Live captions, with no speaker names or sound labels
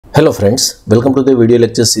Hello friends, welcome to the video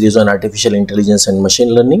lecture series on artificial intelligence and machine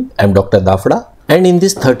learning. I am Dr. Dafda, and in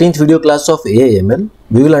this 13th video class of AI/ML,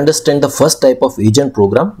 we will understand the first type of agent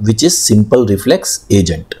program, which is simple reflex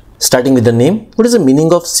agent. Starting with the name, what is the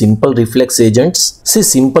meaning of simple reflex agents? See,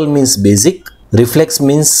 simple means basic, reflex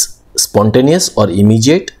means spontaneous or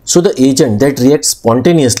immediate. So the agent that reacts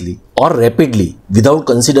spontaneously or rapidly without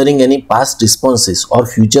considering any past responses or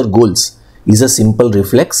future goals is a simple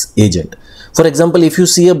reflex agent. For example, if you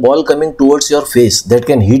see a ball coming towards your face that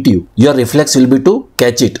can hit you, your reflex will be to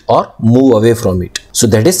catch it or move away from it. So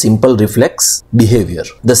that is simple reflex behavior.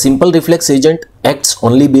 The simple reflex agent acts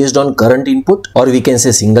only based on current input, or we can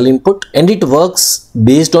say single input, and it works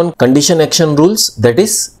based on condition action rules, that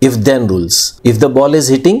is if then rules. If the ball is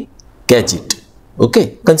hitting, catch it.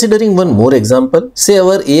 Okay, considering one more example, say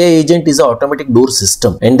our AI agent is an automatic door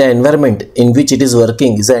system and the environment in which it is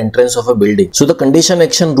working is the entrance of a building. So the condition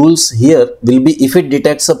action rules here will be if it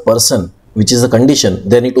detects a person, which is the condition,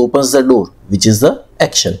 then it opens the door, which is the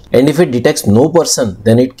action. And if it detects no person,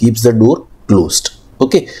 then it keeps the door closed.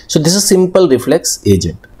 Okay, so this is simple reflex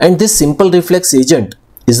agent. And this simple reflex agent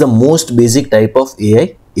is the most basic type of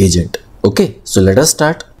AI agent. Okay, so let us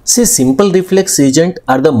start. See, simple reflex agent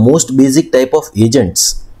are the most basic type of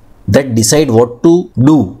agents that decide what to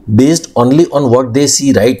do based only on what they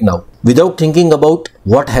see right now, without thinking about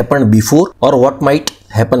what happened before or what might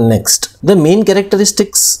happen next. The main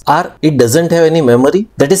characteristics are it doesn't have any memory,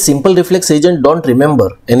 that is simple reflex agent don't remember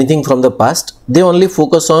anything from the past. They only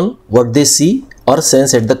focus on what they see or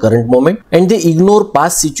sense at the current moment, and they ignore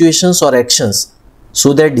past situations or actions.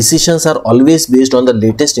 So their decisions are always based on the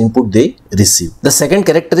latest input they receive. The second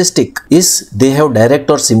characteristic is they have direct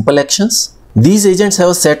or simple actions. These agents have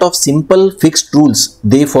a set of simple fixed rules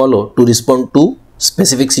they follow to respond to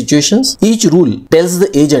specific situations. Each rule tells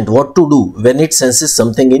the agent what to do when it senses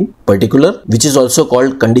something in particular, which is also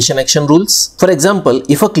called condition action rules. For example,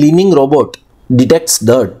 if a cleaning robot detects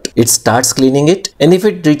dirt, it starts cleaning it, and if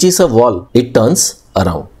it reaches a wall, it turns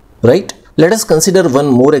around, right? Let us consider one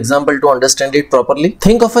more example to understand it properly.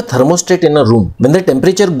 Think of a thermostat in a room. When the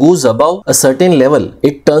temperature goes above a certain level,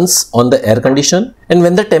 it turns on the air condition, and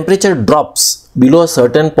when the temperature drops below a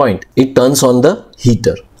certain point, it turns on the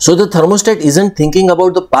heater. So the thermostat isn't thinking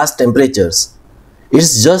about the past temperatures.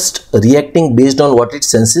 It's just reacting based on what it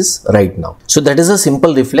senses right now. So that is a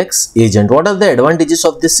simple reflex agent. What are the advantages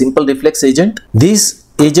of this simple reflex agent? These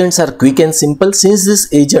agents are quick and simple. Since these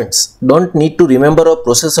agents don't need to remember or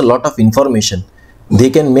process a lot of information,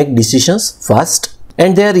 they can make decisions fast,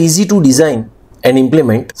 and they are easy to design and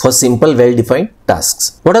implement for simple, well-defined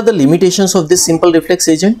tasks. What are the limitations of this simple reflex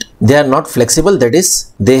agent? They are not flexible, that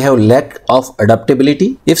is, they have lack of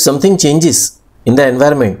adaptability. If something changes in the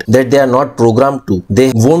environment that they are not programmed to,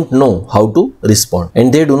 they won't know how to respond,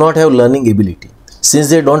 and they do not have learning ability.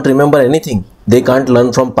 Since they don't remember anything, they can't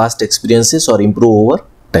learn from past experiences or improve over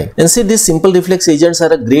time. And see, these simple reflex agents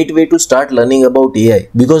are a great way to start learning about AI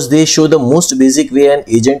because they show the most basic way an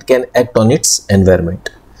agent can act on its environment.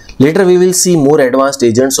 Later we will see more advanced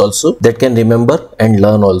agents also that can remember and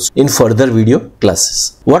learn also in further video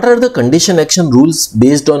classes. What are the condition action rules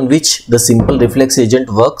based on which the simple reflex agent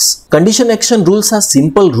works? Condition action rules are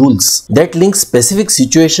simple rules that link specific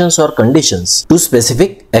situations or conditions to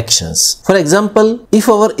specific actions. For example, if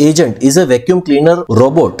our agent is a vacuum cleaner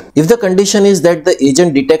robot, if the condition is that the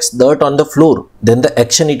agent detects dirt on the floor, then the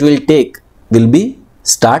action it will take will be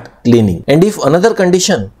start cleaning. And if another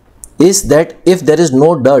condition is that if there is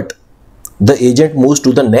no dirt, the agent moves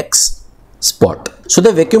to the next spot. So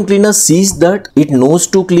the vacuum cleaner sees dirt, it knows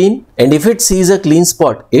to clean, and if it sees a clean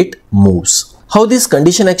spot, it moves. How these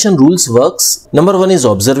condition action rules works? Number one is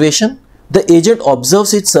observation. The agent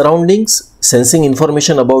observes its surroundings, sensing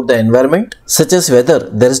information about the environment, such as whether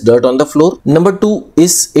there is dirt on the floor. Number two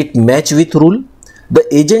is it match with rule. The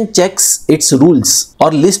agent checks its rules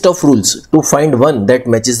or list of rules to find one that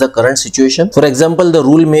matches the current situation. For example, the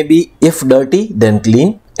rule may be if dirty, then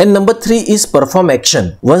clean. And number three is perform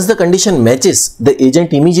action. Once the condition matches, the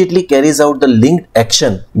agent immediately carries out the linked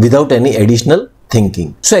action without any additional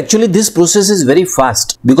thinking. So actually this process is very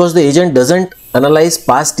fast because the agent doesn't analyze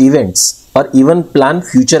past events or even plan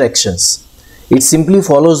future actions. It simply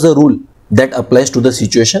follows the rule that applies to the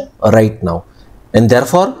situation right now, and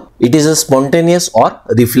therefore it is a spontaneous or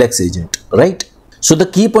reflex agent, right? So the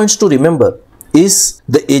key points to remember is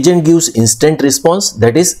the agent gives instant response,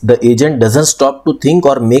 that is, the agent doesn't stop to think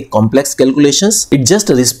or make complex calculations. It just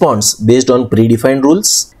responds based on predefined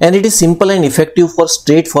rules, and it is simple and effective for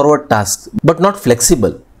straightforward tasks but not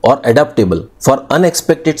flexible or adaptable for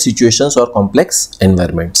unexpected situations or complex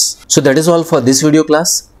environments. So that is all for this video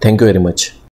class. Thank you very much.